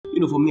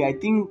for me, I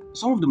think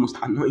some of the most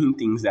annoying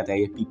things that I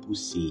hear people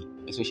say,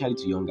 especially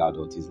to young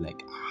adults, is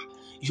like,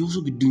 you should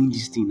also be doing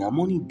this thing. Now,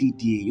 money did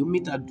here. Your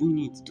mate are doing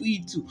it. Do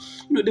it too.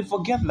 They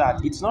forget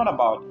that it's not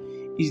about,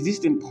 is this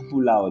thing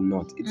popular or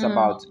not? It's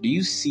about, do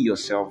you see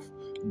yourself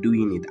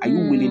doing it? Are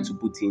you willing to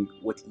put in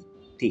what it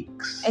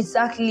takes?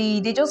 Exactly.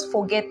 They just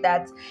forget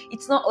that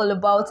it's not all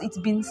about it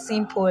being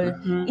simple.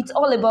 It's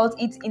all about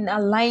it in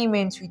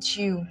alignment with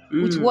you,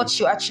 with what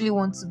you actually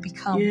want to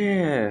become.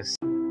 Yes.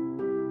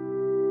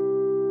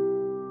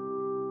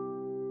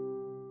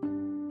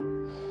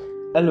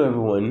 Hello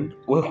everyone,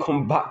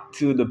 welcome back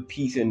to the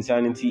Peace and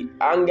Sanity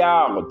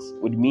Hangout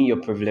with me, your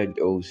privileged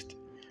host,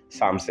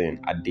 Samson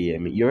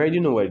Adeyemi. You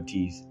already know what it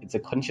is. It's a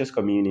conscious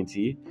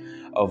community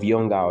of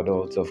young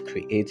adults, of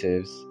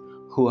creatives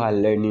who are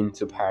learning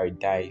to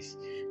prioritize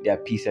their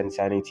peace and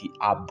sanity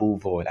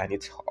above all, and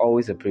it's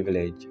always a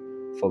privilege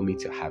for me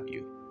to have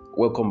you.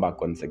 Welcome back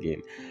once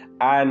again.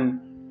 And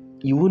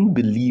you wouldn't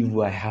believe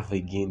who I have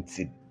again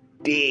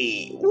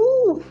today.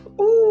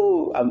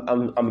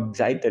 I'm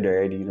excited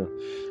already.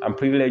 I'm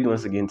privileged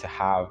once again to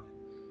have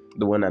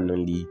the one and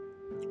only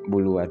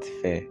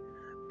Bólúwatifẹ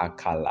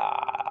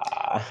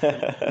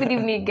Akala. Good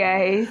evening,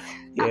 guys.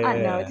 Yeah.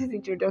 Now this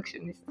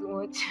introduction is too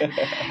much.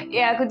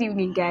 Good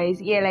evening,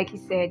 guys. Like you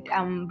said,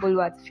 I'm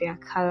Bólúwatifẹ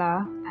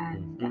Akala,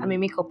 and I'm a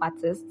makeup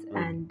artist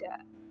and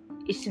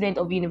a student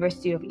of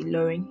University of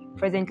Ilorin,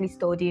 presently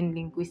studying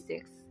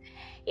linguistics.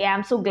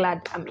 I'm so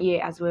glad I'm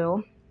here as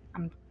well.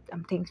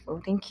 I'm thankful.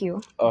 Thank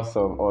you.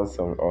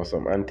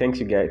 Awesome. And thank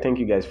you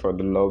guys for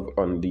the love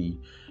on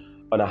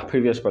our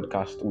previous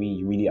podcast.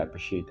 We really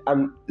appreciate.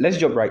 And let's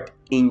jump right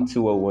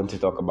into what we want to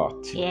talk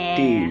about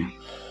today.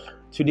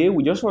 Today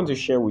we just want to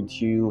share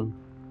with you,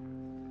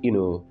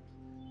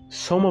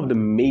 some of the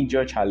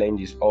major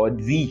challenges or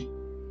the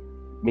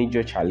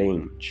major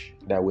challenge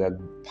that we are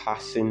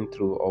passing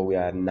through or we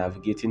are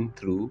navigating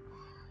through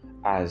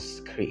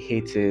as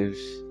creatives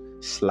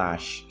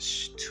 /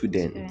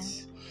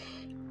 students.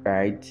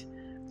 Right?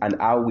 And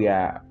how we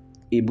are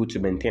able to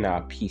maintain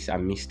our peace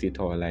amidst it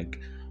all. Like,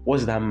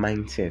 what's that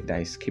mindset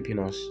that is keeping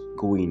us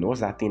going? What's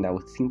that thing that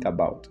we think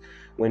about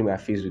when we are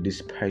faced with this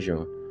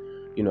pressure?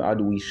 How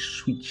do we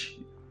switch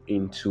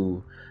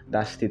into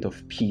that state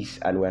of peace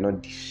and we're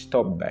not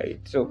disturbed by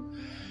it? So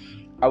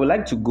I would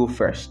like to go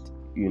first,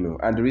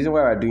 and the reason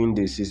why we're doing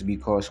this is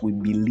because we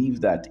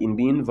believe that in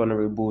being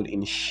vulnerable,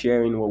 in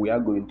sharing what we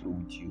are going through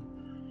with you,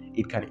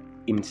 it can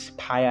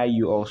inspire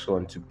you also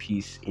onto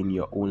peace in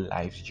your own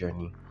life's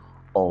journey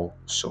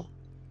also.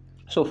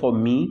 So for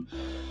me,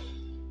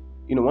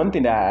 one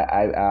thing that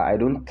I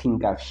don't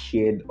think I've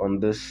shared on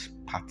this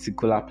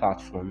particular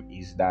platform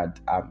is that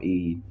I'm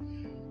a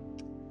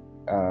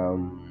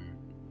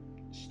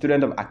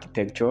student of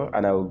architecture,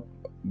 and I'll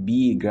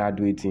be a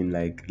graduate in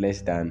like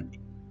less than,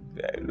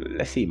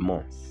 let's say, a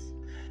month.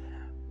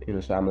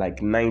 So I'm like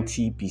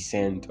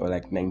 90% or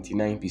like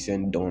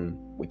 99% done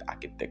with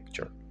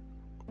architecture.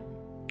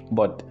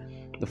 But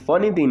the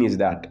funny thing is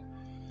that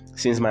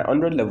since my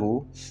 100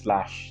 level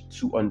 /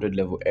 200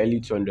 level, early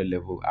 200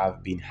 level,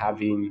 I've been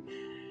having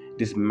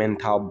this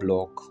mental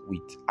block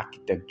with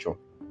architecture.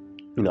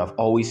 I've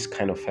always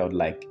kind of felt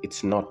like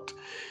it's not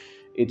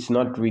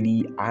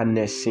really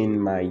harnessing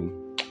my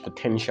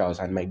potentials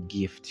and my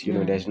gifts.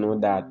 There's no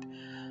that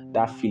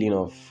feeling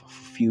of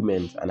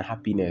fulfillment and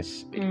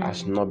happiness. It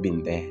has not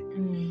been there.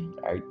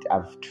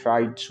 I've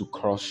tried to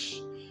cross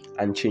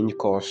and change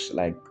course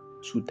like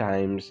 2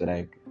 times,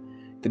 like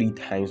 3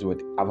 times,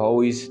 but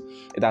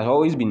it has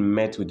always been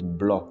met with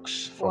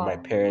blocks from my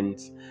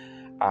parents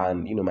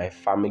and my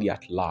family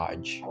at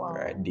large.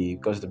 Right?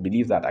 Because they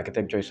believe that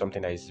architecture is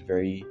something that is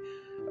very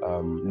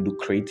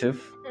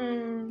lucrative.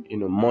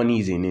 Money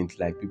is in it.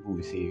 Like people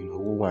will say, who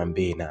want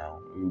pay now?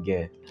 You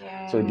get.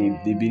 So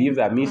they believe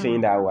that me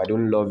saying that I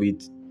don't love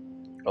it,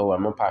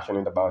 I'm not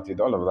passionate about it,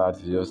 all of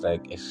that is just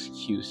like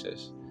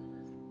excuses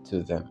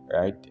to them,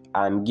 right?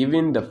 And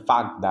given the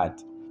fact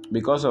that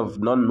because of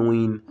not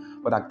knowing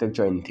what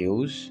architecture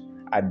entails,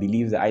 I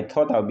believe that I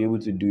thought I'll be able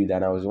to do it,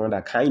 and I was the one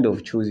that kind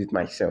of chose it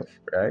myself,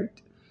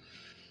 right?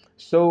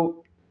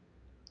 So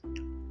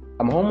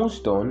I'm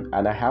almost done,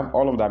 and I have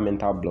all of that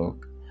mental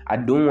block. I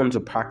don't want to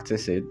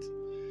practice it,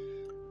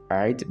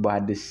 right? But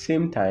at the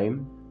same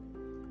time,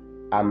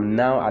 I'm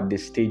now at the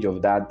stage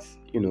of that,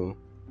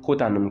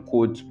 quote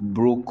unquote,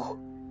 broke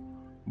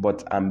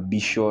but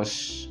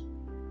ambitious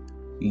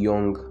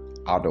young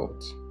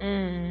adult.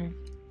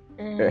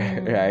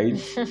 Right?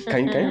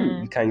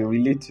 Can you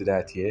relate to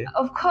that? Yeah.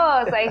 Of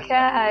course I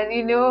can.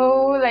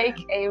 Like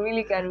I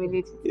really can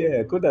relate to it.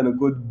 Yeah, quote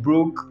unquote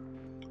broke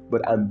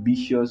but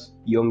ambitious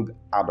young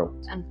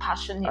adult and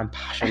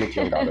passionate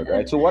young adult.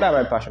 Right? So what am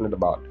I passionate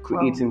about?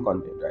 Creating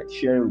content, right?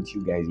 Sharing with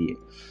you guys here,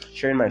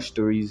 sharing my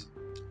stories,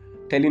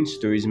 telling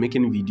stories,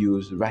 making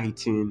videos,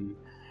 writing,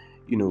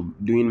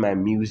 doing my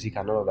music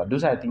and all of that.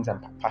 Those are the things I'm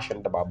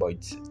passionate about, but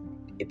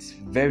it's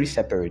very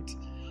separate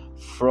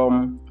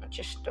from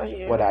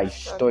what I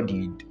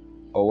studied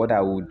or what I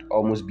would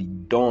almost be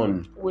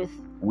done with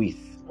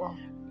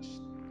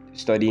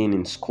studying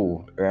in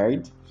school,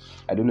 right?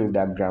 I don't know if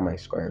that grammar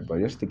is correct, but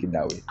just take it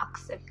that way.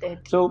 Accepted.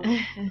 So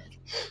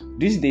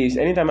these days,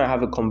 anytime I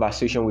have a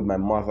conversation with my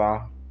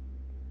mother,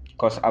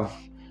 because I've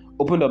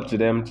opened up to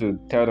them to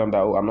tell them that,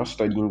 oh, I'm not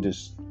studying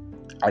this.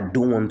 I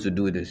don't want to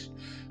do this.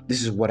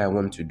 This is what I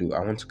want to do. I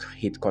want to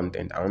create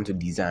content. I want to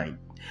design.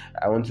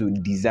 I want to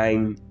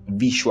design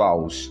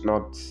visuals,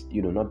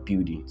 not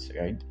buildings,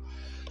 right?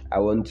 I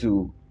want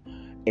to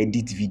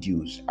edit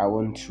videos. I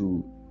want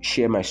to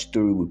share my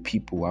story with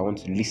people. I want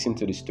to listen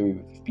to the story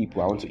with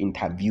people. I want to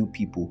interview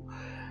people.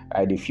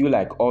 I feel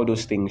like all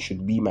those things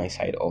should be my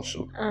side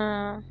also.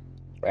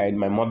 Right?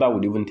 My mother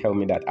would even tell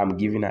me that I'm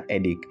giving her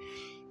headache.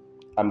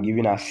 I'm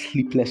giving her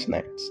sleepless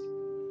nights.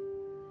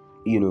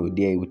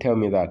 They would tell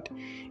me that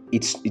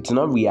it's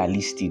not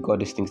realistic, all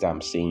these things that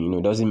I'm saying,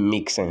 doesn't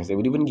make sense. They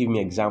would even give me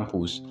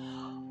examples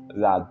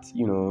that,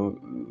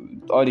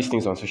 all these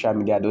things on social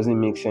media doesn't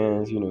make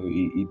sense.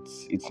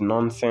 It's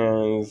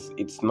nonsense.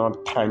 It's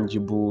not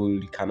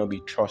tangible. It cannot be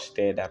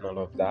trusted and all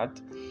of that.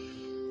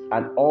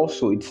 And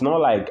also, it's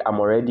not like I'm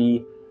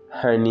already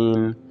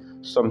earning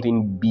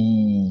something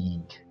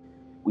big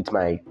with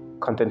my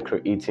content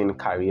creating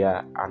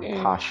career and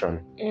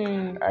passion,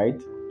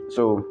 right?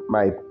 So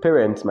my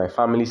parents, my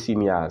family see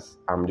me as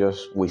I'm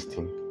just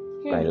wasting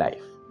my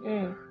life,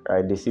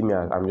 right? They see me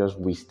as I'm just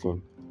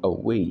wasting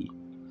away.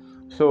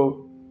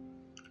 So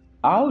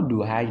how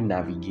do I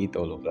navigate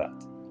all of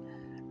that?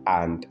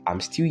 And I'm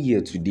still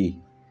here today.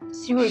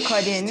 Still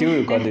recording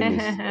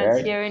this,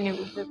 right? Sharing it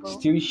with people.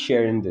 Still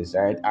sharing this,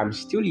 right? I'm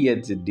still here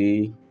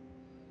today.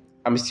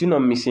 I'm still not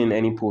missing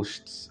any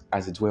posts,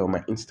 as it were, on my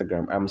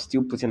Instagram. I'm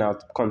still putting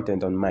out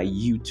content on my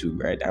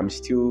YouTube, right? I'm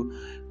still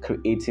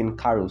creating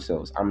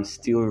carousels. I'm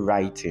still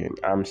writing.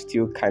 I'm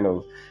still kind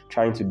of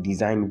trying to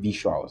design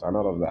visuals and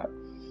all of that.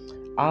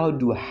 How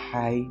do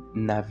I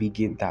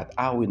navigate that?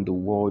 How in the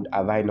world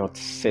have I not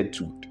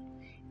settled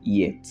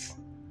yet?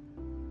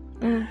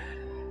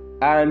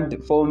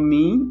 And for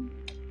me,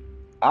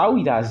 how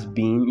it has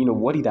been,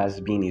 what it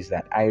has been is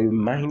that I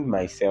remind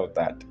myself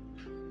that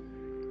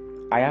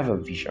I have a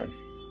vision.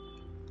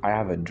 I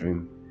have a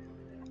dream.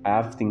 I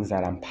have things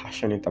that I'm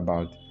passionate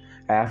about.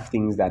 I have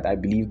things that I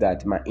believe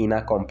that my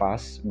inner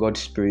compass,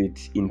 God's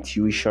spirit,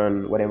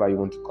 intuition, whatever you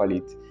want to call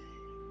it,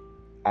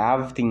 I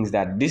have things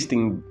that this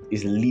thing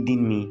is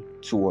leading me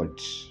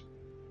towards.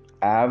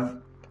 I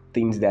have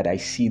things that I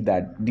see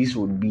that this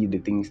would be the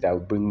things that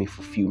will bring me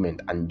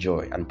fulfillment and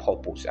joy and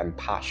purpose and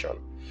passion.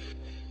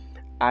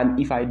 And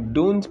if I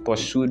don't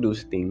pursue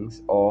those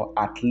things, or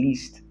at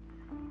least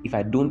if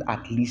I don't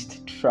at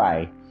least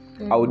try,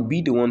 I would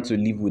be the one to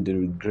live with the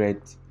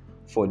regret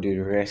for the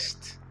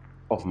rest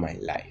of my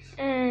life.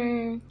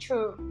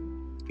 True.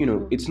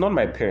 It's not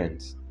my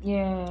parents.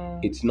 Yeah.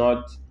 It's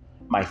not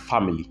my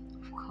family.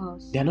 Of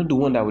course. They're not the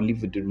one that will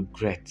live with the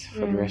regret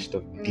for the rest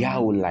of their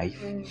own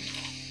life.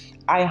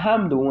 I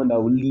am the one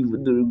that will live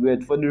with the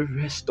regret for the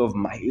rest of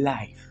my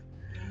life.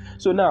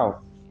 So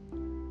now,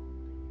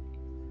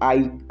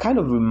 I kind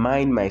of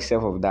remind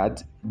myself of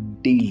that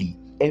daily,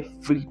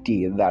 every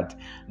day, that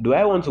do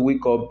I want to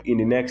wake up in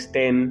the next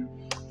 10,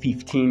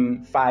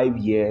 15, 5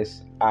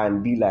 years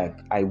and be like,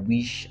 I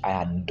wish I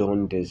had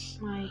done this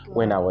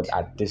when I was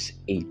at this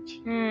age.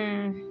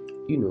 I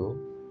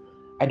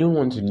don't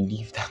want to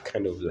live that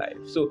kind of life.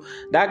 So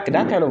that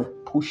kind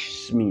of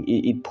pushes me.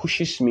 It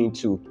pushes me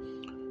to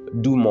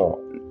do more.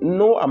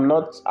 No, I'm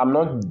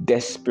not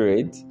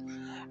desperate.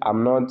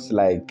 I'm not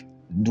like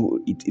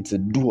it's a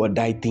do or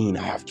die thing.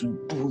 I have to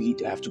do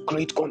it. I have to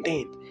create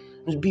content. I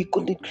must be a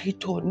content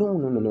creator.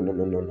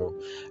 No.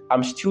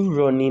 I'm still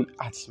running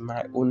at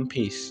my own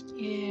pace.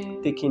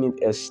 Taking it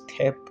a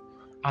step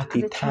at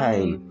a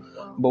time.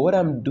 But what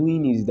I'm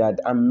doing is that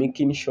I'm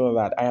making sure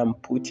that I am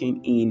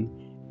putting in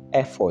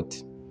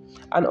effort.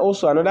 And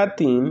also another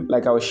thing,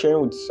 like I was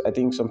sharing with, I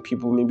think, some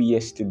people maybe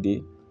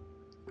yesterday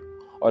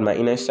on my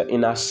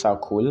inner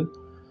circle,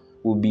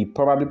 will be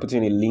probably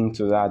putting a link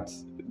to that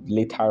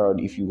later on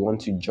if you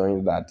want to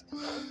join that.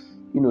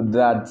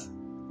 That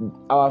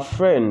our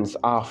friends,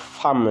 our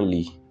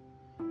family,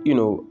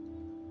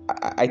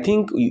 I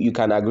think you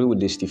can agree with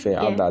this, Tife,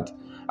 that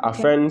our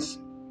friends,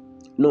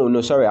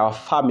 our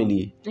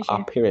family,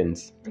 our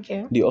parents,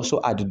 they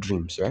also had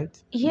dreams,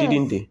 right? Yes.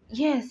 Didn't they?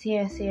 Yes.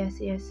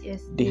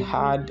 They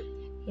had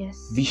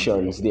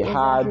visions. They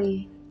had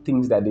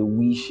things that they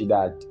wish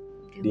that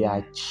they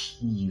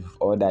achieve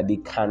or that they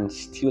can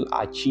still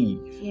achieve.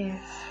 Yes.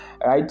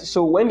 Right?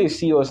 So when they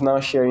see us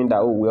now sharing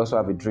that, we also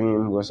have a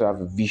dream, we also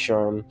have a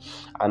vision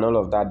and all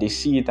of that, they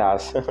see it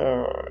as,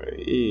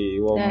 hey,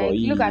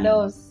 look at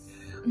us.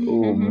 Let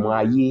me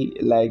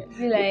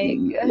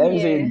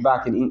say it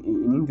back in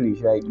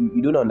English, right?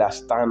 You don't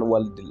understand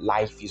what the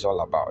life is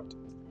all about,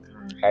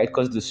 right?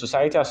 Because the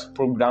society has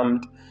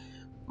programmed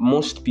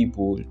most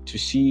people to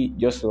see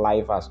just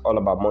life as all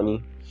about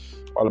money,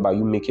 all about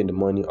you making the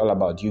money, all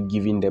about you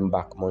giving them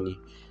back money.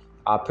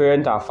 Our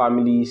parents, our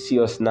family see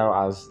us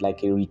now as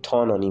like a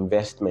return on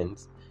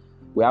investment.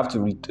 We have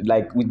to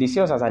they see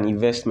us as an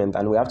investment,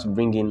 and we have to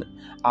bring in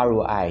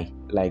ROI,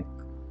 like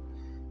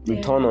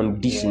return on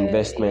this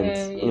investment,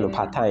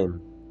 per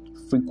time,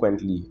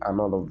 frequently and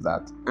all of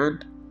that.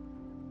 And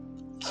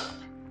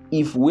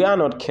if we are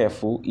not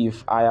careful,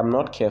 if I am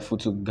not careful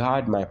to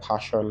guard my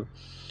passion,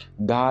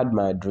 guard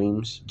my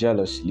dreams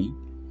jealously,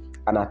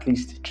 and at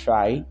least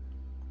try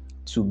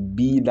to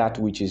be that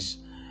which is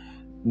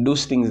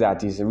those things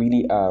that is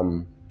really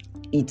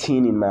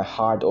eating in my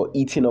heart or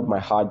eating up my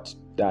heart,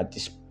 that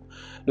is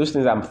those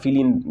things I'm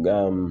feeling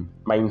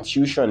my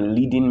intuition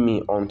leading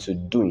me on to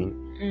doing.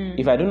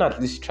 If I don't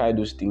at least try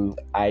those things,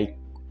 I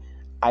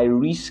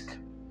risk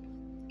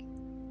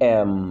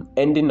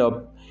ending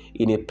up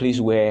in a place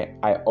where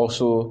I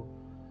also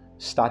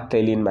start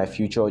telling my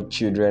future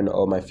children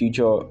or my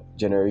future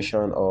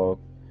generation or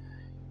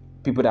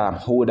people that I'm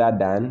older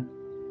than,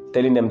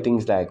 telling them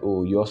things like,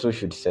 oh, you also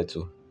should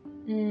settle.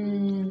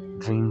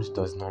 Dreams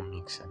does not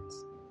make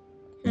sense.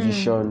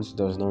 Visions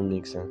does not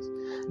make sense.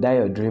 That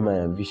your dream and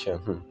your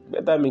vision,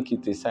 better make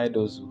it a side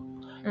hustle.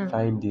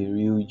 Find a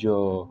real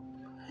job.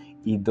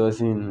 It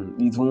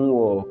won't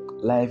work.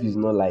 Life is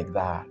not like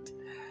that.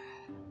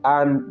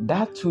 And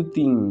that two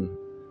things,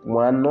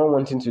 one, not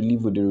wanting to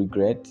live with the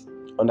regret,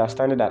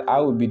 understanding that I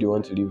will be the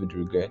one to live with the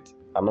regret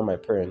and not my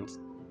parents.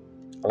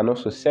 And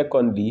also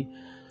secondly,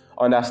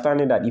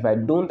 understanding that if I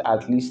don't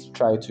at least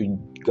try to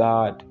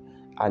guard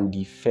and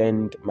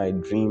defend my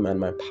dream and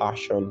my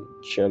passion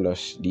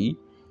jealously,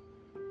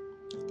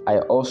 I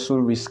also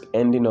risk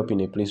ending up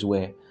in a place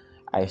where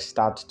I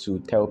start to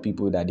tell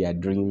people that their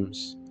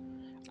dreams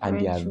and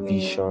their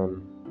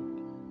vision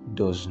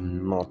does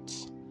not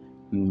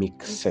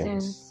make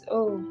sense.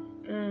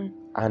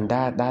 And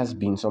that's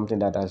been something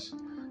that has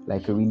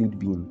like really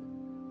been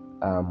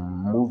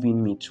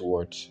moving me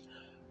towards,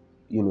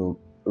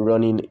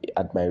 running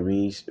my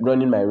race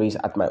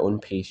at my own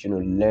pace,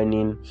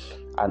 learning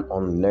and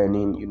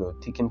unlearning,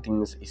 taking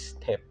things a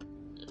step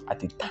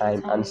at a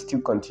time and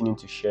still continue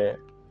to share,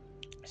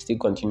 still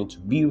continue to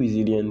be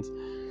resilient,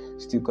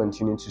 still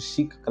continue to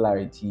seek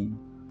clarity,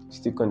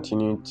 still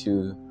continue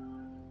to,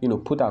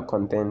 put out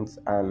content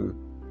and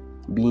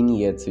being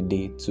here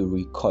today to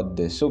record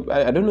this. So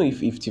I don't know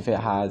if Tife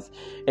has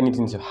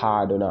anything to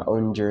add on our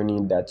own journey,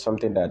 that's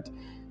something that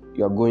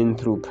you're going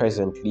through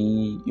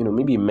presently,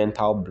 maybe a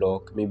mental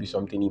block, maybe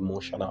something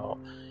emotional,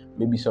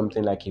 maybe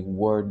something like a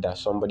word that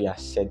somebody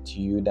has said to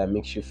you that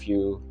makes you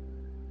feel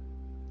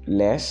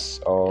less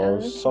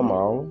or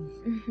somehow.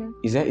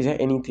 Is there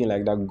anything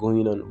like that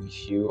going on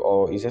with you,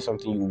 or is there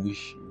something you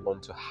wish you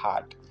want to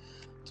add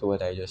to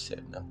what I just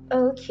said now?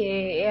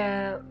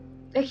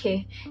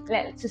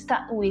 To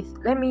start with,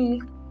 let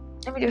me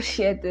just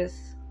share this.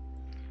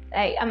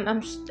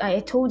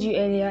 I told you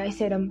earlier, I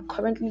said I'm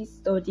currently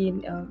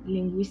studying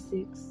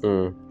linguistics,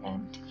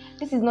 and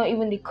this is not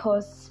even the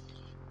course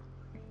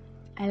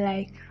I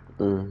like.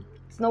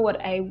 It's not what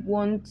I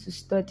want to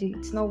study.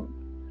 It's not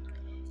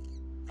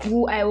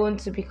who I want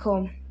to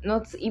become.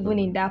 Not even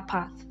in that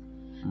path.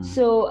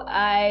 So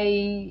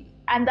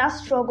that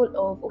struggle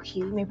of,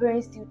 my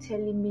parents still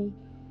telling me.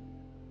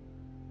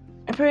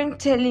 My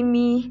parents telling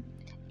me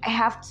I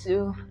have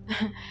to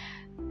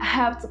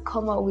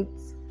come out with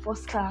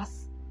first class.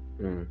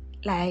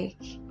 Like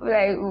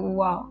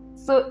wow,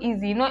 so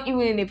easy. Not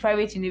even in a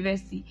private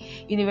university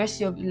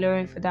of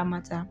Ilorin for that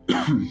matter.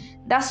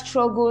 That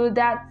struggle,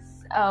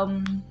 that's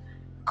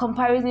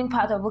comparison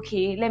part of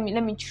let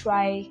me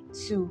try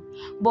to.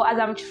 But as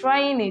I'm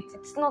trying it,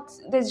 it's not.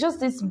 There's just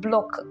this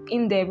block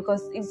in there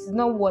because it's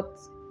not what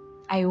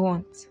I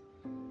want.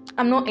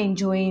 I'm not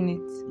enjoying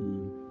it.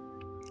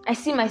 I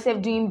see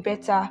myself doing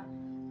better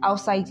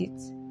outside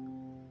it.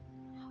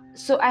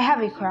 So I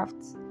have a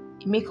craft.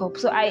 Makeup.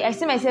 So I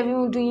see myself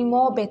even doing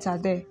more better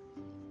there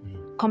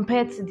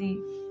compared to the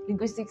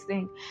linguistics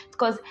thing.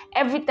 Because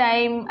every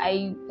time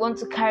I want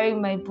to carry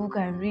my book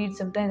and read,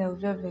 sometimes I'll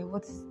be like,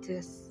 what is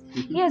this?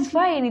 Yes,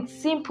 fine, it's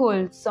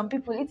simple. Some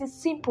people, it is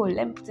simple.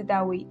 Let me put it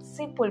that way. It's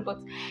simple.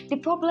 But the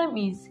problem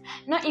is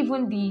not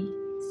even the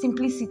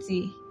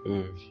simplicity.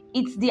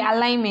 It's the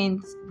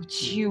alignment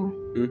with you.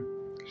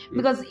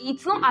 Because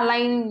it's not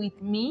aligning with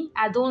me.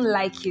 I don't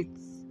like it.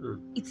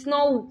 It's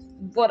not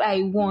what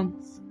I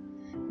want.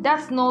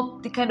 That's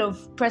not the kind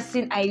of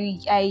person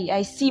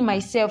I see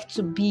myself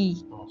to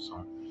be.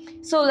 Awesome.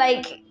 So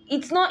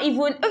it's not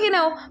even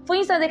now. For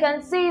instance, they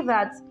can say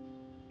that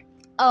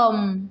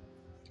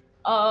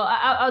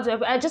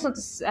I just want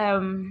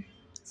to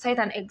cite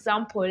an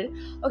example.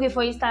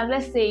 For instance,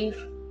 let's say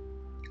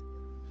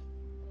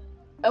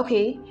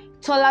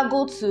Tola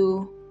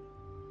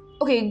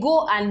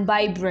go and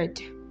buy bread.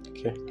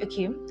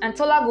 Okay. And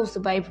Tola goes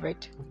to buy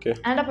bread. Okay.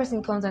 Another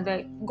person comes and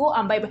like, go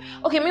and buy bread.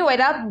 Meanwhile,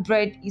 that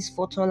bread is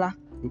for Tola.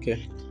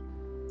 Okay.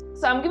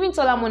 So I'm giving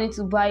Tola money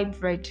to buy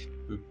bread.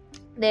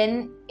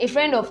 Then a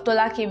friend of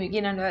Tola came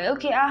again and they're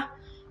like,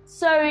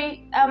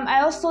 sorry,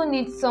 I also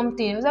need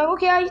something. I was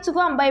like, I need to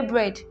go and buy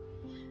bread.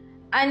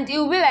 And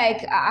he'll be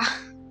like,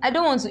 I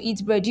don't want to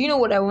eat bread. Do you know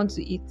what I want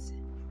to eat?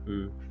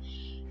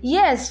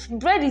 Yes,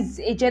 bread is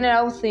a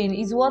general thing.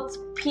 It's what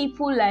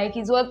people like.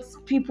 It's what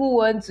people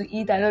want to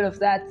eat and all of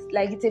that.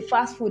 Like, it's a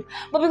fast food.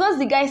 But because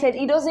the guy said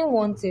he doesn't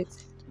want it.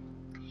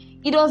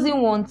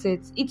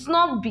 It's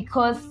not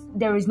because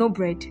there is no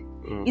bread.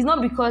 It's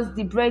not because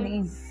the bread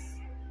is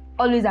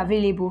always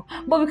available,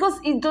 but because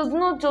it does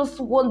not just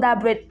want that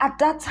bread at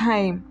that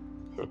time.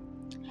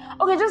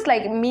 Okay, just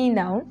like me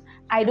now,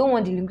 I don't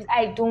want the linguist.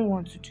 I don't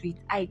want to do it.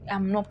 I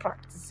am not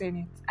practicing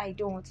it. I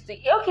don't want to do it.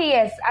 Okay,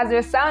 yes, as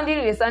we're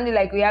sounding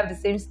like we have the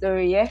same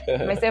story, yeah?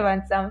 Myself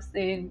and Sam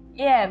saying,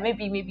 yeah,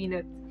 maybe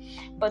not.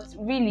 But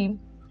really,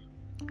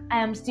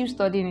 I am still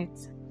studying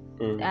it.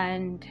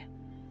 And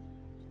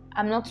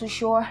I'm not too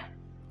sure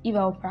if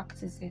I'll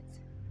practice it.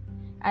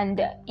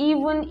 And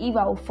even if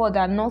I'll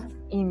further, not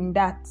in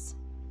that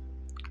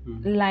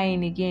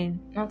line again.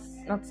 Not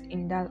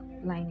in that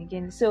line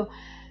again. So,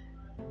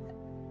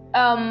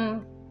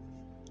 how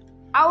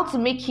to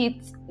make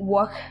it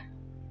work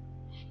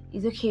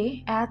is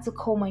okay. I had to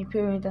call my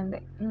parent and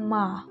like,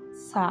 Ma,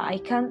 sir, I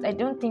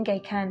don't think I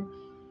can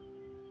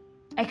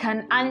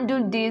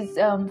handle this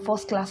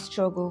first class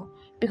struggle,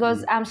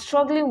 because I'm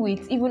struggling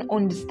with even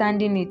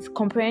understanding it,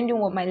 comprehending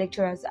what my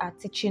lecturers are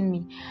teaching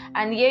me.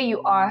 And here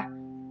you are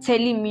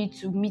telling me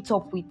to meet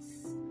up with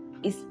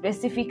a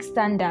specific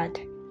standard.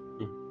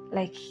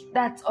 Like,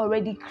 that's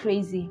already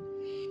crazy.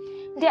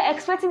 They're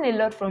expecting a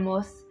lot from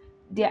us.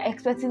 They are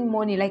expecting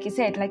money, like you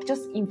said, like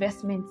just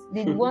investments.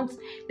 They want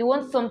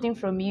something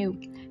from you.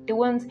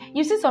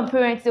 You see some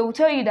parents, they will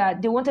tell you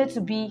that they wanted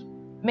to be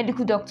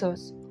medical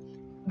doctors.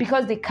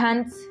 Because they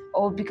can't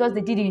or because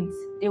they didn't,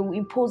 they will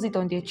impose it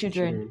on their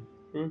children.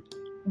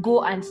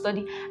 Go and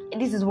study.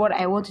 This is what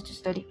I want you to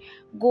study.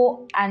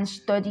 Go and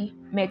study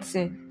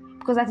medicine,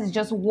 because that is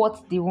just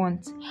what they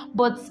want.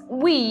 But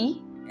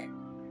we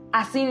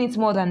are seeing it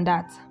more than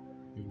that.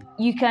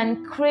 You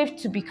can crave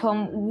to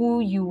become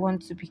who you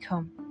want to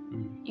become.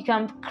 You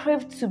can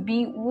crave to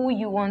be who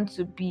you want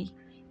to be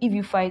if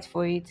you fight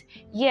for it.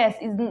 Yes,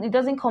 it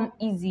doesn't come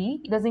easy.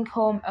 It doesn't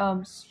come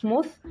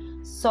smooth,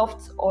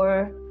 soft,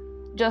 or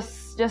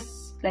just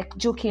like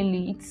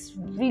jokingly. It's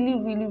really,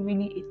 really,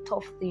 really a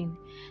tough thing.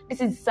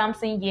 This is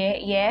something.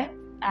 We've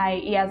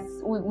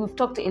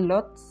talked a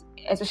lot,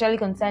 especially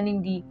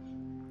concerning the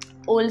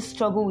whole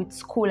struggle with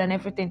school and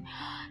everything.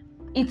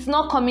 It's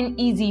not coming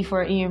easy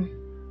for him.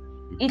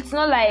 It's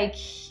not like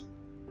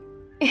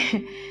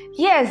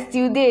yes,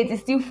 till date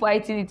he's still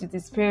fighting it with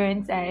his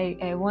parents. I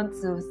don't want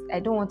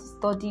to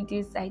study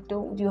this.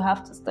 You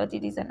have to study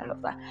this and all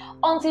of that.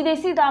 Until they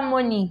see that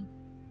money.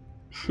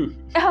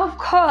 Of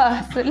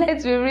course,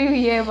 let's be real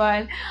here,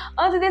 man.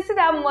 Until they see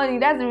that money,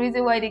 that's the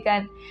reason why they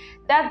can.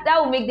 That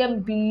will make them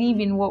believe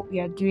in what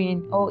we are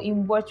doing or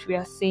in what we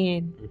are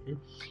saying.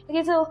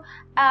 Okay, so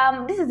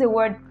this is a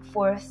word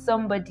for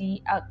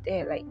somebody out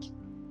there. Like,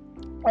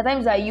 at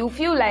times that you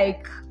feel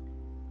like,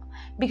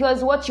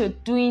 because what you're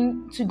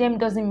doing to them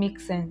doesn't make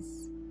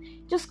sense,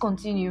 just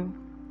continue.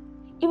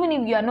 Even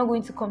if you are not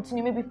going to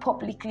continue, maybe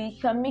publicly,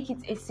 you can make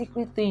it a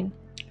secret thing.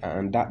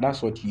 And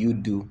that's what you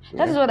do.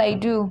 That is what I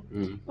do.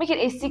 Make it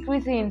a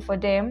secret thing for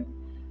them,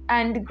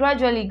 and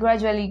gradually,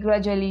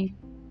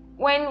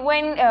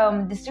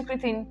 when the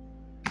secret thing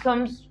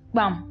becomes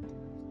bam,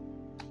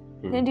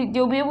 then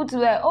they'll be able to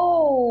like,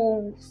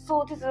 oh,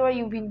 so this is what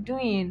you've been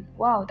doing.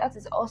 Wow, that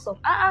is awesome.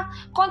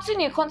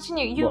 Continue.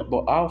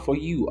 But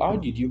how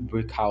did you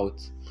break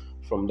out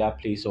from that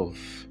place of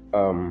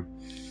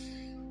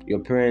your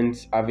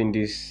parents having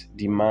this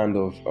demand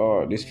of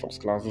this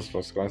first class?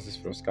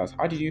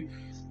 How did you?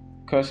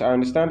 Because I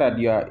understand that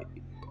you are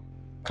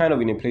kind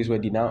of in a place where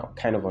they now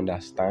kind of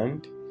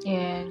understand.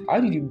 Yeah. How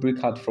did you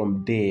break out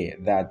from there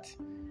that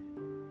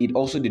it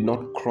also did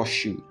not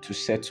crush you to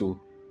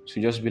settle,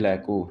 to just be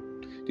like, oh,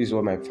 this is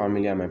what my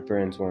family and my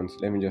parents want.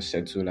 Let me just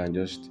settle and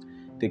just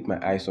take my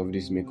eyes off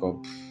this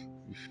makeup.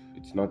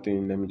 It's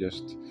nothing. Let me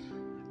just...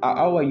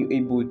 How are you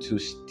able to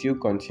still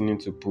continue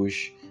to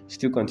push,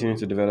 still continue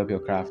to develop your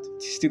craft,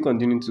 still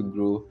continue to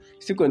grow,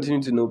 still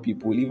continue to know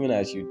people, even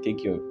as you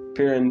take your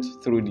parents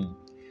through the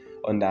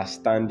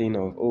understanding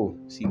of, oh,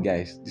 see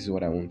guys, this is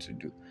what I want to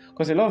do?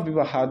 Because a lot of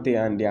people are out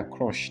there and they are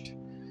crushed.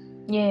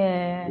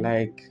 Yeah.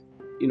 Like,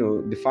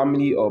 the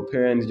family or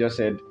parents just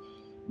said,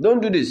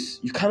 don't do this,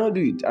 you cannot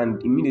do it,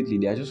 and immediately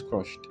they are just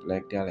crushed.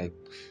 Like, they're like,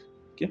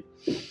 okay,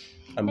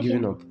 I'm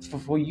giving up.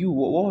 For you,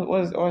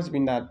 what's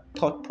been that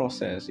thought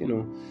process? Is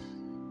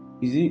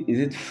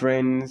it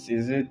friends?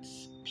 Is it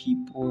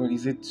people?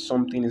 Is it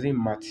something? Is it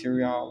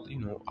material?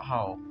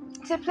 How?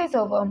 It's a place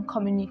of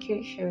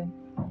communication.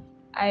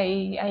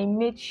 I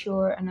made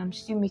sure, and I'm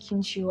still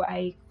making sure,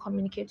 I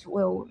communicate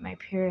well with my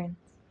parents.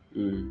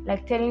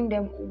 Like telling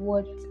them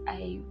what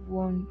I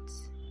want.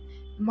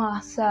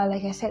 Masa,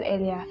 like I said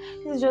earlier,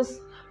 this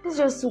is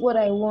just what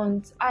I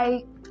want.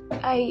 I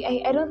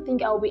don't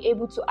think I'll be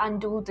able to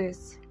handle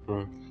this.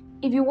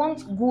 If you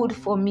want good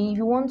for me, if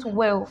you want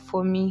well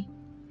for me,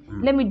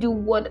 let me do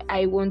what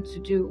I want to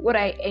do, what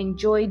I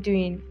enjoy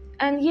doing.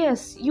 And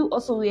yes, you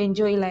also will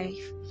enjoy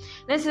life.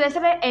 Then since I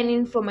started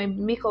earning from my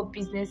makeup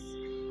business,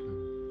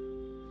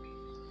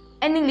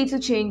 any little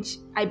change,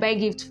 I buy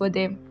gifts for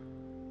them.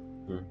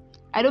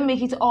 I don't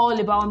make it all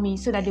about me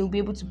so that they will be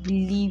able to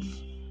believe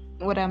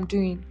what I'm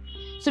doing.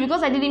 So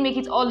because I didn't make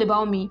it all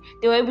about me,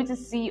 they were able to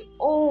see,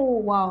 oh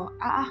wow,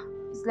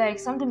 it's like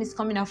something is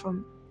coming out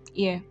from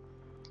here.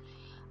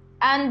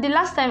 And the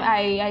last time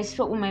I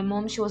spoke with my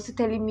mom, she was still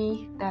telling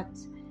me that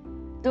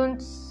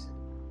don't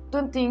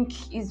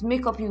think it's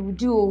makeup you will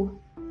do.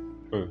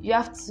 You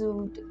have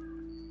to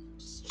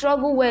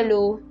struggle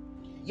well.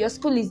 Your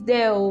school is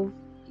there.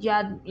 You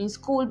are in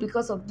school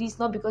because of this,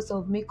 not because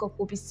of makeup.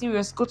 Be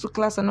serious, go to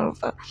class and all of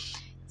that.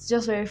 It's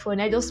just very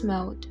funny. I just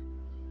smiled.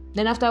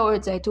 Then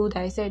afterwards, I told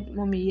her, I said,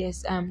 Mommy,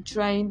 yes, I'm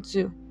trying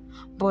to,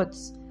 but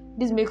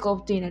this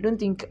makeup thing, I don't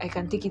think I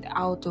can take it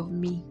out of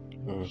me.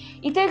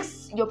 It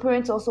takes your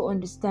parents also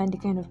understand the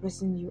kind of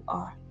person you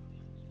are,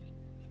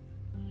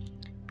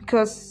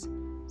 because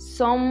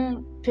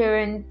some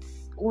parents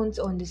won't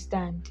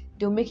understand.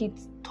 They'll make it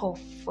tough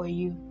for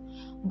you.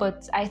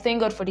 But I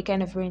thank God for the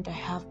kind of parent I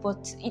have.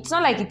 But it's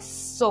not like it's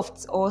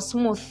soft or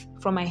smooth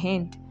from my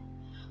hand.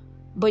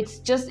 But it's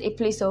just a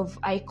place of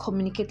I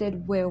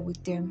communicated well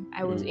with them.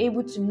 I was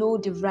able to know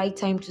the right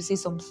time to say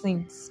some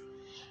things.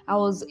 I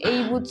was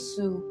able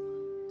to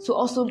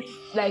also,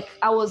 like,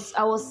 I was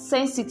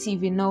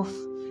sensitive enough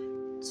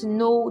to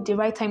know the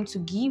right time to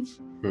give,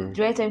 the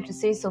right time to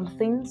say some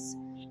things,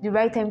 the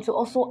right time to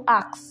also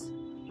ask.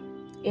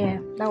 Yeah,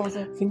 that was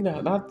it. I think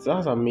that's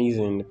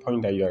amazing, the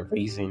point that you are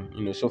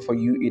raising. So for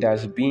you, it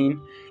has been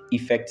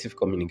effective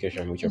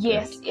communication with your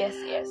parents. Yes.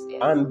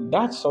 And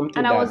that's something.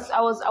 And I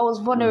was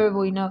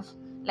vulnerable enough,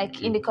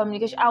 like in the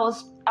communication. I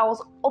was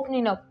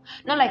opening up,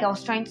 not like I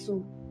was trying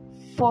to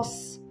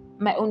force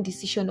my own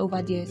decision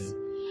over theirs.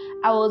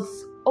 I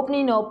was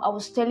opening up. I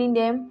was telling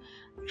them,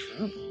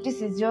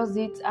 this is just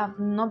it. I've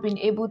not been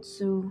able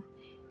to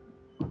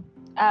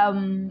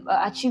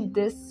achieve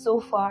this so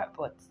far,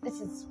 but this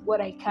is what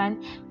I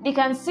can. They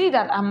can see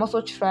that I'm also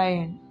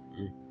trying,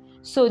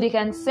 so they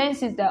can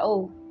sense it that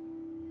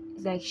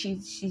it's like she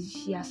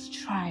has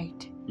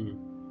tried.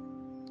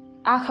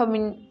 Are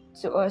coming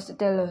to us to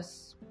tell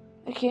us,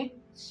 okay,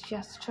 she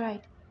has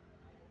tried.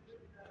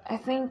 I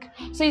think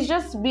so. It's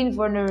just being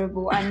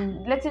vulnerable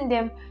and letting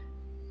them,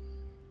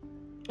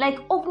 like,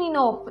 opening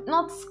up,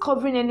 not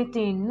covering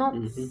anything, not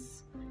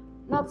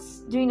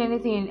doing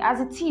anything. As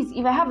it is,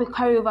 if I have a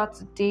carryover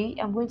today,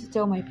 I'm going to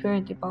tell my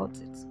parent about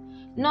it.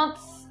 Not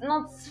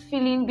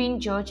feeling being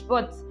judged,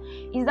 but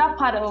is that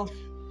part of,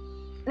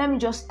 let me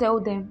just tell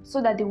them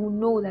so that they will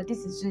know that this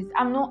is it.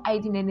 I'm not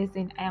hiding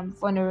anything. I am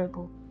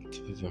vulnerable.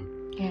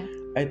 Yeah.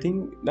 I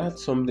think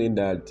that's something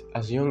that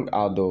as young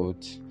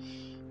adults,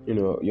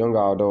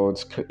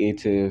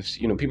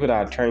 creatives, people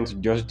that are trying to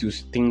just do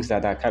things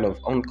that are kind of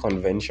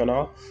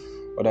unconventional,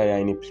 or that are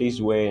in a place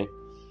where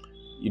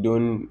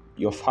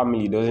your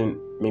family doesn't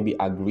maybe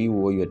agree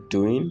with what you're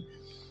doing.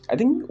 I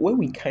think where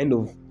we kind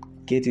of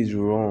get it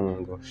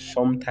wrong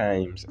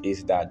sometimes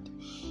is that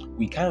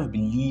we kind of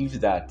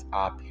believe that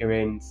our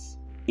parents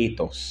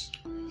hate us,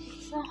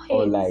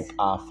 or like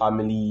our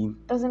family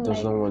doesn't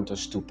want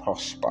us to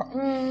prosper,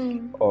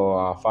 or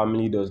our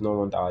family does not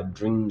want our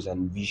dreams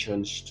and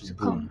visions to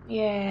boom.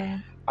 Yeah.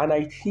 And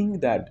I think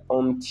that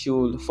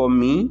until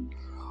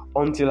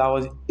I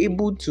was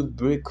able to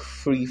break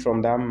free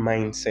from that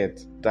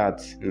mindset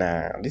that,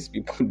 these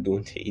people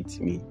don't hate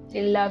me,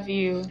 they love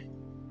you,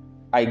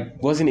 I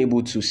wasn't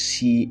able to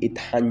see a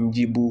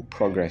tangible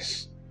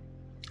progress,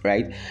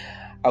 right?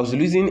 I was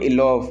losing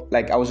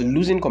I was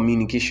losing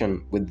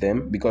communication with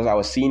them because I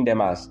was seeing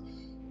them as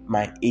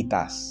my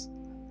haters.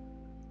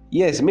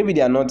 Yes, maybe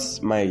they are not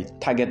my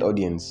target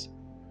audience,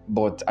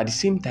 but at the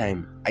same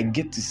time, I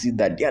get to see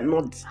that they are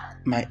not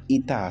my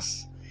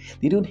haters.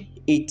 They don't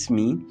hate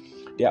me.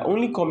 They are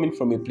only coming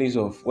from a place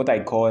of what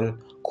I call,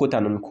 quote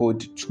and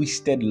unquote,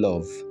 twisted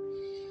love.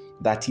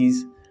 That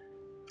is,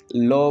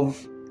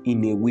 love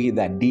in a way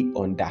that they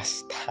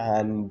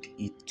understand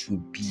it to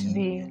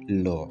be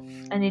love.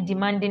 And a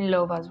demanding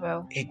love as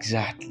well.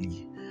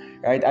 Exactly.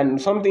 Right? And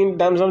something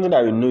that we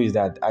know is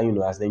that,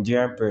 as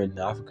Nigerian parents,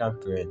 African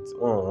parents,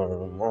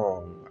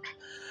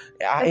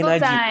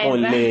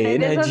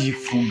 energy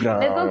full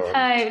ground. There's no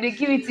time. They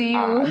give it to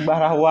you. They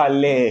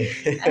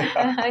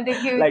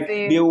give it to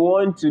you. They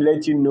want to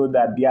let you know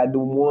that they are the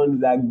ones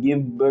that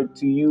gave birth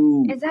to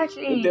you.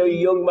 Exactly. They tell you,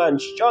 young man,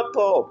 shut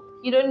up.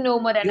 You don't know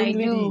more than I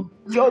do.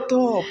 Shut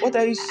up. What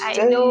are you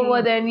saying? I know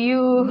more than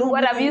you.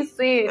 What have you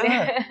said?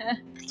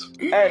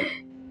 And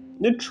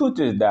the truth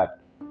is that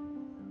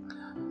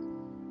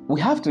we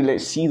have to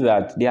see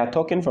that they are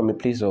talking from a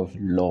place of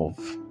love.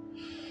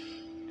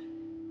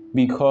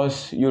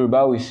 Because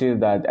Yoruba will say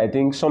that, I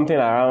think something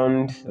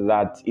around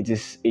that it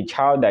is a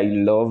child that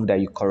you love, that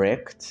you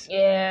correct.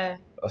 Yeah.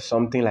 Or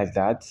something like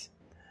that.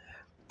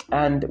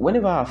 And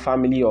whenever our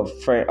family or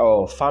friend,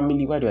 or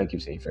family, why do I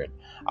keep saying friend?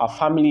 Our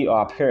family or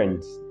our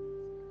parents,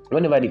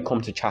 whenever they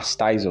come to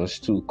chastise us,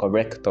 to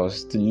correct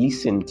us, to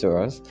listen to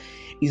us,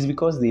 it's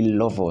because they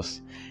love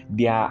us.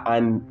 They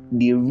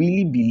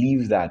really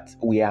believe that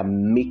we are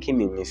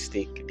making a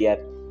mistake. They are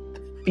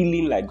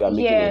feeling like we are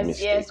making a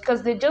mistake. Yes,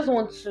 because they just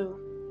want to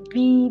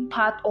be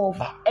part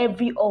of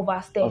every of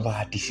our steps. Of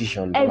our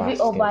decisions.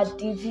 Our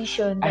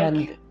decision.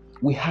 And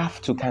we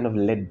have to kind of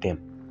let them.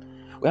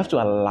 We have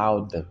to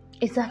allow them.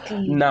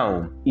 Exactly.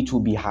 Now, it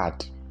will be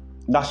hard.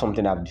 That's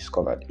something I've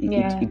discovered.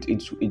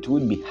 It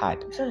would be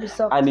hard. It would be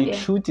soft, and the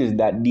truth is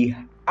that the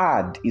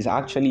hard is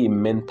actually a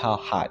mental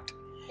hard.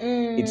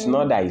 It's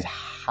not that it's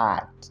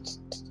hard,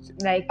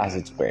 like as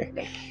it were.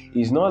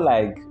 It's not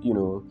like, we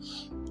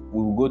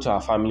will go to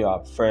our family or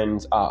our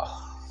friends, our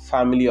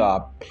family or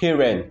our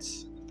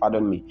parents,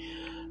 family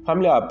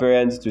or our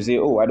parents to say,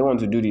 oh, I don't want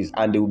to do this,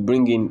 and they will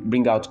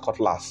bring out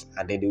cutlass,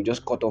 and then they will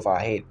just cut off our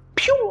head.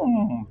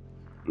 Pew!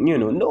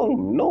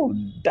 No,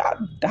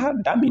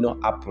 that may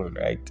not happen,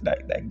 right?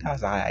 Like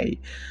that's high,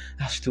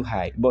 that's too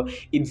high. But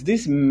it's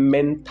this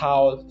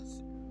mental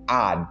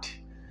ad,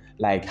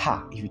 like,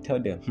 if you tell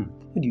them,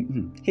 what do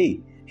you,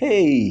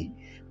 hey,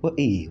 what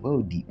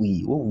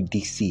would they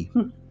say?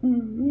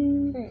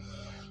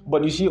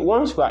 But you see,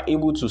 once we are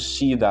able to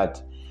see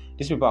that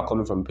these people are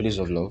coming from a place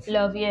of love,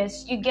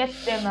 yes, you get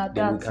them at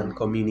then that. we can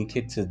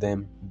communicate to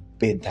them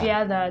better.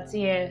 Yeah, that,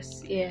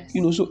 yes.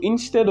 So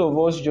instead of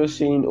us just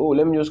saying, oh,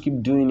 let me just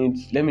keep doing it,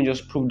 let me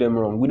just prove them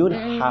wrong, we don't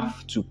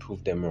have to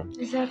prove them wrong.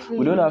 Exactly.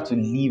 We don't have to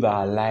live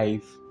our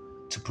life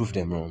to prove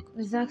them wrong.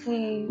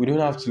 Exactly. We don't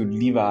have to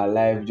live our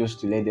life just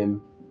to let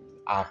them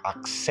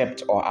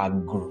accept or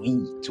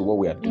agree to what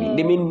we are doing.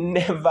 They may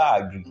never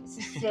agree.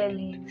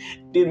 Sincerely.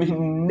 They may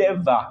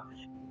never,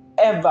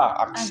 ever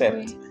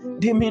accept.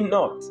 They may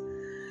not.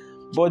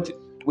 But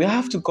we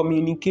have to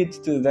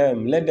communicate to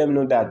them. Let them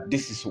know that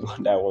this is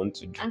what I want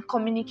to do. And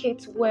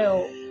communicate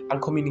well,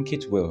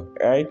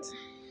 right?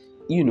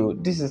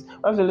 This is,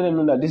 I have to let them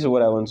know that this is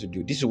what I want to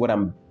do. This is what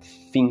I'm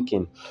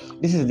thinking.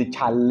 This is the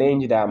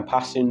challenge that I'm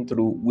passing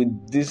through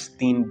with this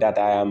thing that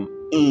I am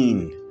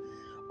in,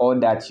 or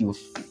that you've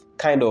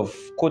kind of,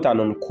 quote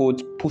and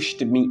unquote,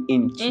 pushed me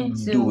into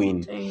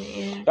doing.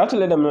 You have to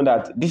let them know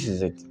that this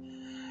is it.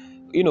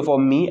 For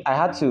me, I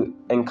had to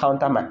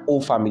encounter my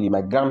whole family,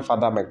 my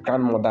grandfather, my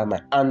grandmother,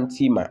 my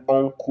auntie, my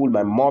uncle,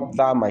 my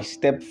mother, my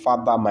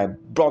stepfather, my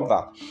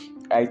brother,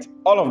 right?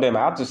 All of them,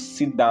 I had to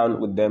sit down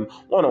with them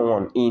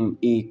one-on-one in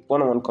a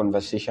one-on-one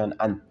conversation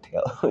and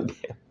tell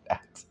them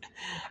that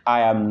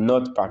I am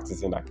not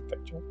practicing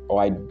architecture,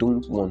 or I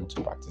don't want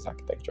to practice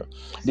architecture.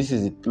 This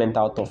is the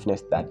mental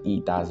toughness that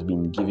it has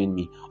been giving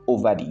me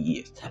over the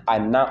years.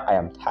 And now I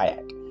am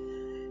tired.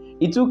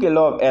 It took a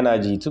lot of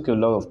energy, it took a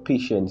lot of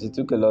patience, it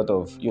took a lot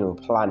of,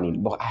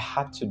 planning, but I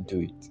had to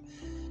do it.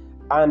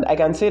 And I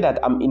can say that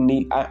I'm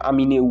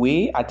in a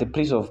way at a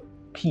place of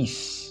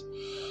peace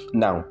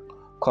now,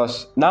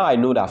 because now I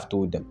know that I've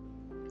told them.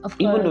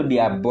 Even though they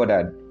are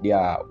bothered, they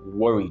are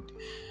worried,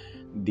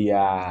 they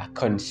are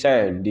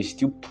concerned, they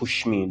still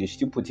push me, they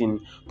still put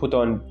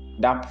on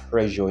that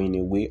pressure in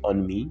a way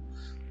on me.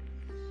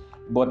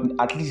 But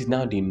at least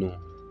now they know.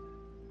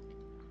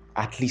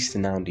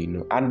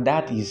 And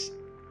that is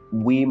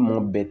way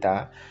more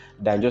better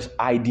than just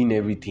hiding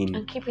everything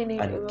and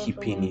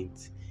keeping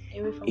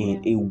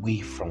it away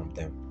from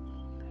them.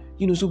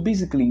 So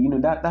basically,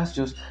 that's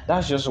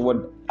just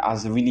what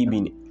has really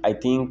been, I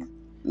think,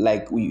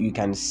 like you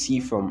can see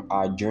from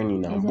our journey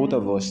now, both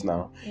of us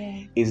now,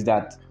 is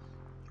that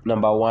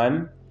number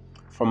one,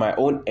 from my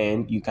own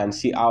end, you can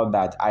see how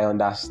that I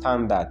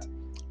understand that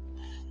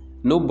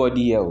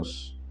nobody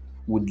else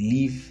would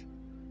live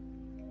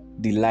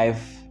the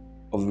life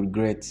of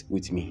regret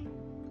with me.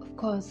 Of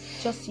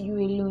course, just you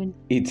alone.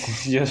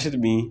 It's just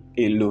me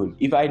alone.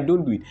 If I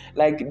don't do it,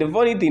 like, the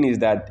funny thing is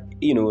that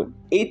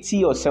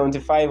 80 or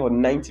 75 or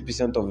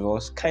 90% of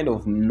us kind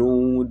of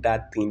know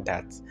that thing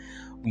that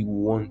we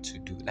want to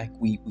do. Like,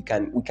 we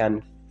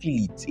can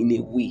feel it in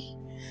a way.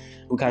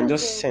 We can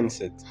just sense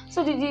it.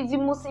 So the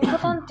most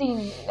important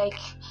thing, like,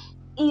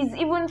 is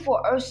even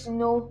for us to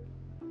know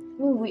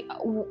who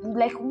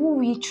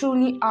we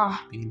truly are.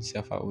 Being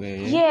self-aware.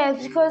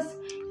 Yes, because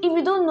if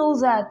you don't know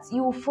that,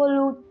 you will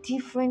follow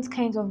different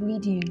kinds of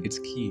leading. It's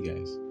key,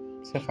 guys.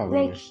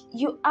 Self-awareness.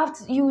 Like,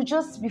 you will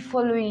just be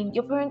following.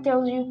 Your parent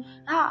tells you,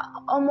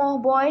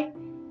 omo boy,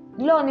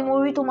 lo ni mo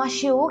ri to ma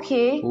se,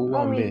 okay.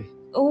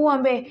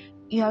 Owambe.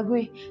 You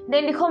agree.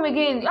 Then they come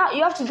again.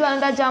 You have to do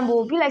another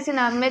jambo. Be like saying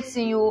I'm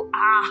medicine. You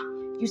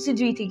still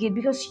do it again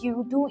because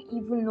you don't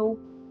even know.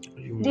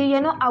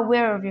 You're not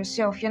aware of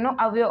yourself. You're not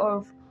aware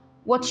of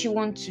what you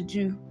want to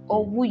do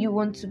or who you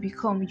want to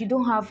become. You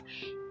don't have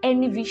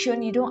any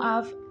vision. You don't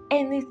have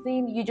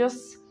anything. You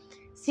just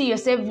see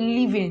yourself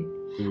living.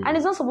 And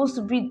it's not supposed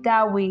to be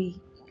that way.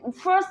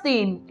 First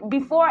thing,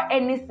 before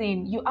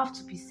anything, you have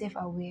to be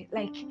self-aware.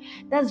 Like,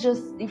 that's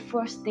just the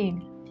first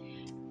thing.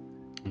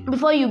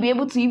 Before you be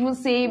able to even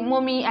say,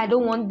 mommy, I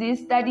don't want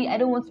this, daddy, I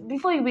don't want,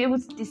 before you be able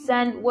to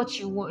discern what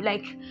you want,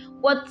 like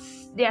what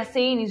they are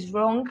saying is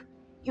wrong,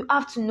 you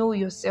have to know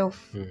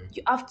yourself.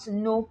 You have to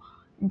know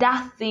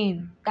that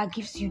thing that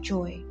gives you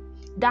joy,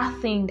 that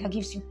thing that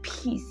gives you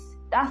peace,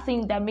 that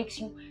thing that makes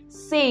you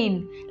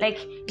sane. Like,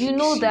 you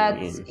know that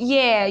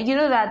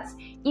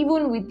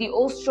even with the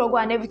old struggle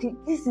and everything,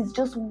 this is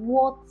just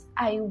what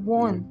I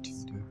want.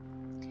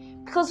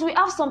 Because we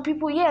have some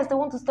people, yes, they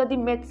want to study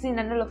medicine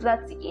and all of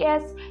that.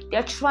 Yes,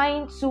 they're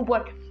trying to,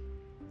 but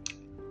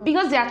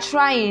because they are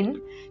trying,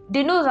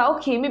 they know that,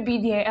 okay, maybe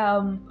their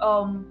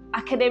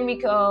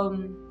academic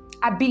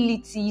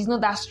ability is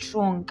not that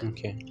strong.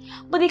 Okay.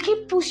 But they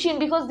keep pushing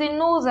because they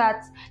know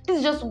that this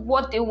is just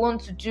what they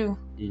want to do.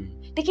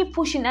 They keep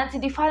pushing until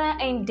the final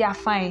end they are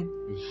fine.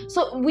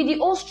 So with the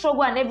whole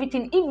struggle and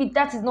everything, if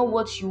that is not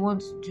what you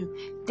want to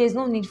do, there's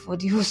no need for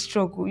the whole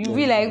struggle. You'll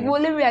be like,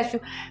 well, maybe I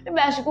should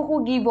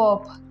give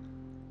up.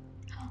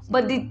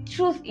 But the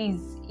truth is,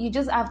 you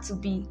just have to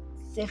be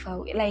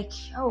self-aware. Like,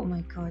 oh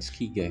my God, it's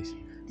key, guys.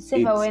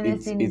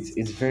 Self-awareness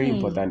it's very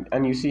important.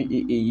 And you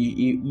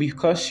see,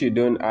 because you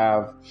don't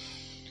have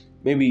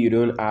maybe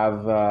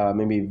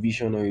a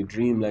vision or a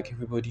dream like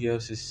everybody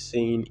else is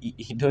saying,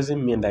 it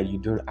doesn't mean that you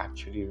don't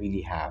actually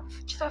really have.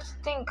 Just have to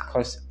think.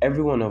 Because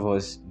every one of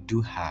us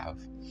do have,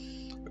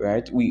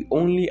 right? We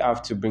only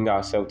have to bring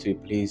ourselves to a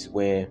place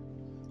where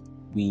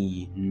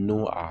we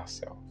know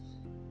ourselves.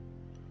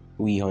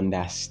 We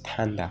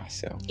understand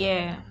ourselves.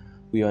 Yeah.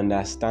 We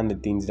understand the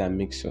things that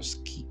makes us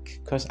kick.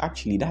 Because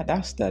actually,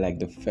 that's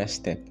the first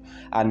step.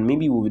 And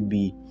maybe we would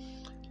be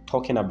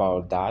talking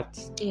about that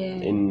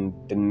in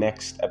the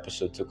next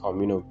episode to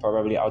come.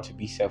 Probably how to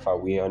be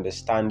self-aware,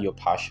 understand your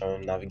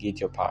passion, navigate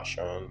your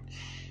passion.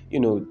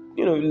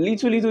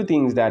 Little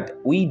things that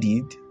we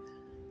did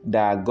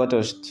that got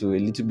us to a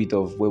little bit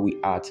of where we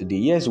are today.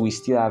 Yes, we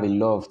still have a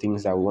lot of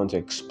things that we want to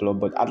explore,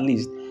 but at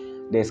least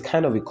there's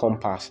kind of a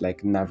compass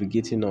like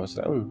navigating us.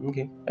 Like, oh,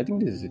 okay, I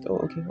think this is it. Oh,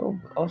 okay, oh,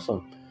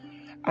 awesome.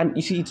 And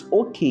you see, it's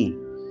okay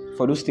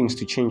for those things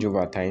to change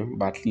over time,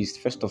 but at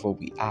least first of all,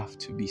 we have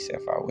to be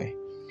self-aware.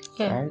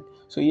 Yeah. Right?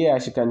 So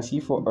as you can see,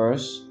 for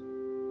us,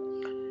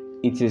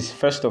 it is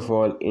first of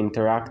all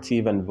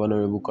interactive and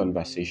vulnerable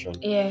conversation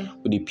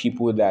with the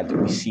people that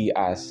we see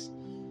as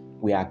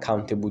we are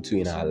accountable to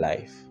in our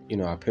life.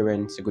 Our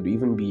parents. It could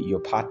even be your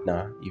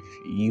partner if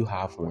you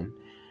have one,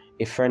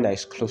 a friend that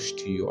is close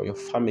to you, or your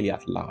family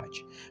at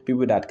large.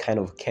 People that kind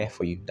of care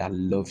for you, that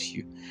loves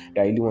you,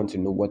 that really want to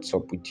know what's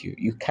up with you.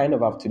 You kind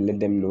of have to let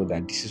them know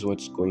that this is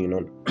what's going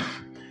on.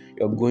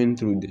 You're going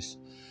through this.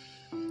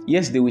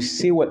 Yes, they will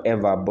say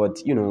whatever, but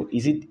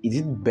is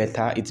it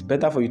better? It's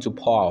better for you to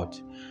pour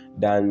out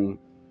than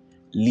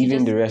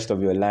living the rest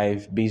of your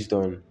life based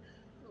on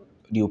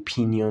the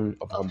opinion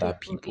of other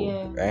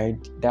people,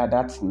 right?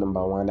 That's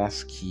number one.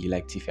 That's key,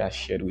 like Tifa has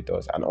shared with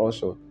us. And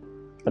also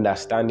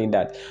understanding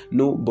that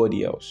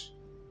nobody else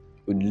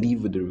would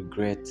live with the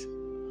regret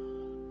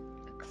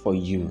for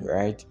you,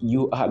 right?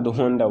 You are the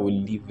one that will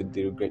live with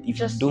the regret. If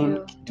you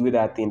don't do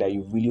that thing that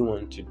you really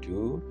want to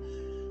do,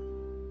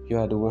 you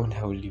are the one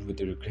that will live with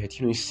the regret.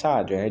 It's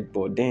sad, right?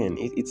 But then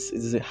it's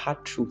a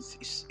hard truth.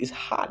 It's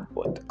hard,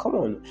 but come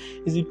on,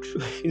 it's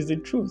the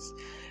truth.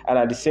 And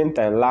at the same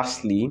time,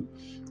 lastly,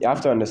 you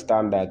have to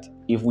understand that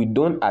if we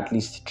don't at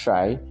least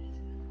try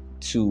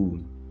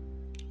to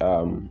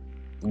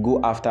go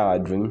after our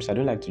dreams, I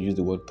don't like to use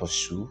the word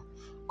pursue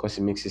because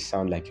it makes it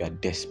sound like you are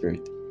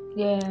desperate.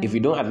 Yeah. If we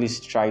don't at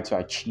least try to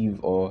achieve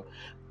or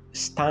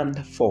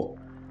stand for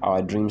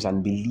our dreams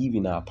and believe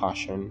in our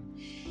passion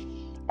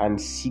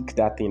and seek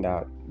that thing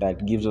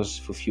that gives us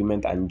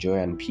fulfillment and joy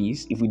and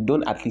peace, if we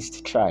don't at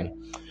least try,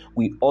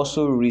 we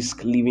also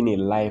risk living a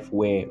life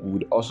where we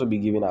would also be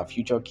giving our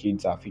future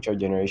kids, our future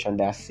generation,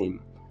 that same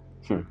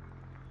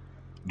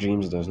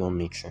dreams does not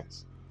make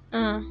sense.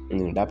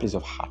 That place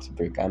of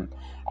heartbreak. And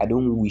I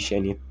don't wish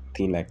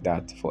anything like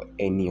that for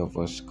any of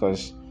us,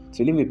 because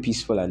to live a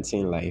peaceful and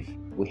sane life,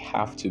 we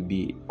have to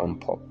be on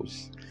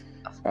purpose.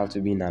 We have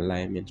to be in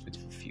alignment with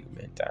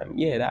fulfillment. And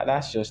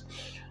that's just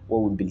what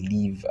we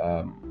believe,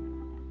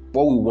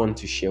 what we want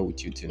to share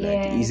with you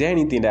tonight. Is there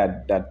anything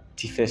that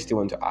Tifa still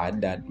want to add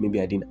that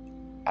maybe I didn't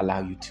allow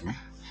you to?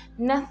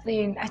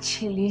 Nothing,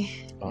 actually.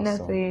 Awesome.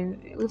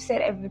 Nothing. We've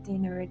said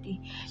everything already.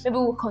 Maybe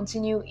we'll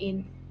continue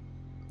in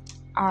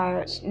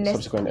our next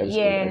subsequent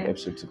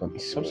episode to come.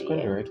 Is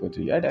subsequent the right word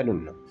to you? I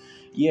don't know.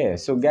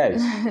 So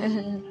guys,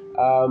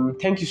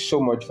 thank you so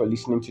much for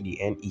listening to the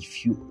end.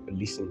 If you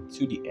listen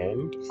to the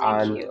end,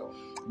 Thank you.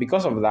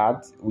 Because of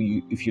that,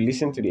 if you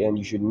listen to the end,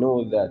 you should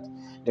know that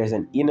there's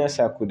an inner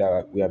circle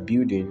that we are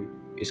building.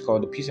 It's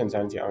called the Peace and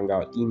Sanity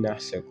Hangout Inner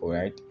Circle,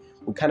 right?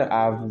 We kind of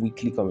have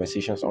weekly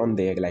conversations on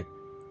there, like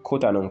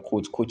quote and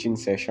unquote coaching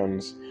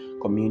sessions,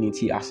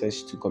 community,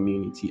 access to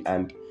community,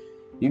 and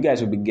you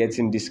guys will be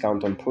getting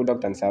discount on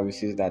product and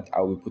services that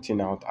I'll be putting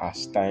out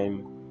as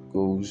time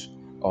goes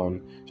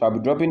on. So I'll be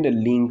dropping the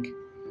link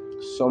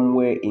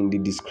somewhere in the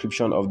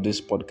description of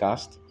this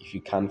podcast. If you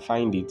can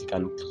find it, you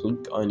can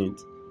click on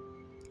it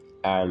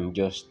and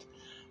just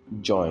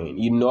join.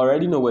 You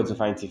already know where to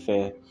find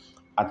Tifa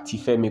at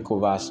Tifa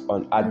Makeovers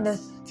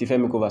Tifa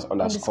Makeovers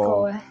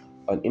 _.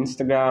 On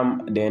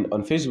Instagram, then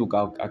on Facebook.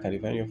 How can you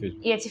find your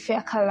Facebook?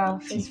 Tife Akala on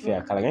Facebook.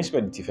 Tife Akala. Can you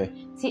spell the Tife?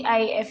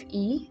 Tife,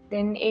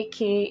 then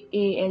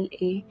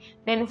Akala.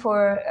 Then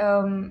for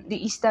the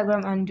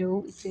Instagram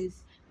handle, it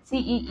is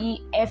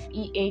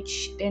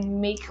TEEFEH,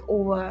 then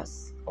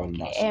Makeovers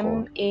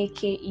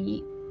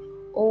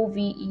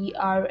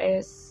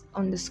MAKEOVERS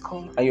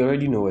 _. And you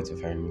already know where to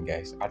find me,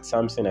 guys. At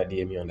Samson _.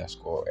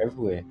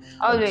 Everywhere.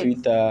 Always. On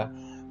Twitter,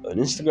 On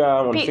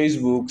Instagram, on Peace.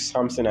 Facebook,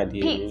 Samson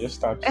Adeyemi. Just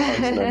start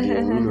Samson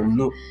Adeyemi.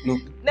 No,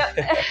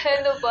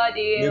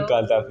 Nobody. no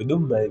counterfeit.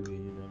 Don't mind me.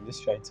 I'm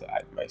just trying to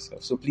add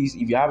myself. So please,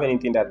 if you have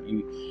anything that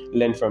you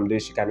learned from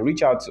this, you can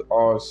reach out to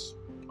us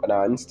on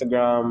our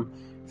Instagram.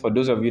 For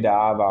those of you that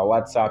have our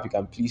WhatsApp, you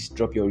can please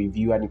drop your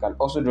review, and you can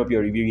also drop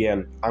your review here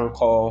on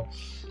Anchor,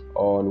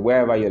 on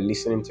wherever you're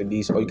listening to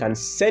this, or you can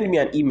send me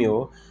an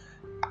email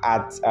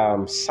at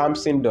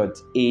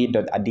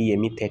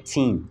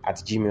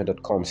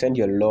samson.a.adeyemi13@gmail.com. Send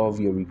your love,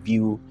 your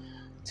review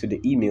to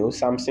the email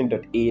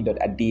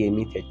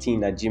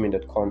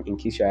samson.a.adeyemi13@gmail.com in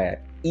case you're an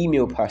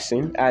email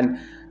person. And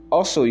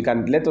also, you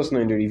can let us know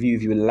in the review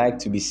if you would like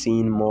to be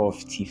seeing more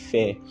of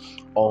Tife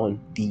on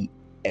the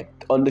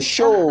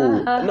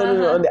show.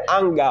 No, on the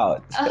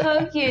Hangout.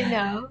 Okay,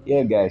 now.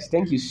 Yeah, guys,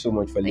 thank you so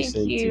much for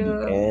listening to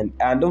the end.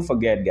 And don't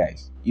forget,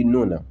 guys, you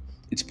know now,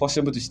 it's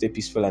possible to stay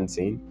peaceful and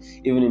sane,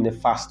 even in the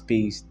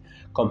fast-paced,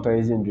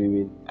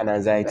 comparison-driven, and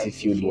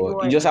anxiety-filled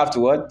world. You just have to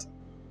what?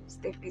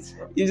 Stay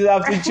peaceful. You just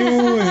have to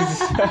choose.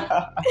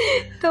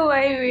 Don't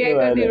worry, I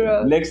got it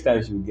wrong. Next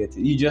time she'll get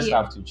it. You just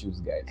have to choose,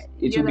 guys.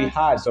 It will be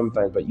hard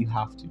sometimes, but you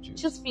have to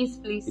choose. Choose peace,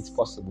 please. It's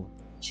possible.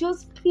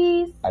 Choose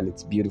peace. And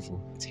it's beautiful.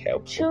 It's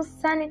helpful. Choose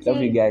sanity.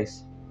 Love you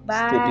guys.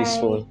 Bye. Stay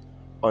peaceful.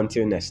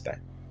 Until next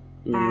time.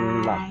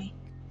 Bye.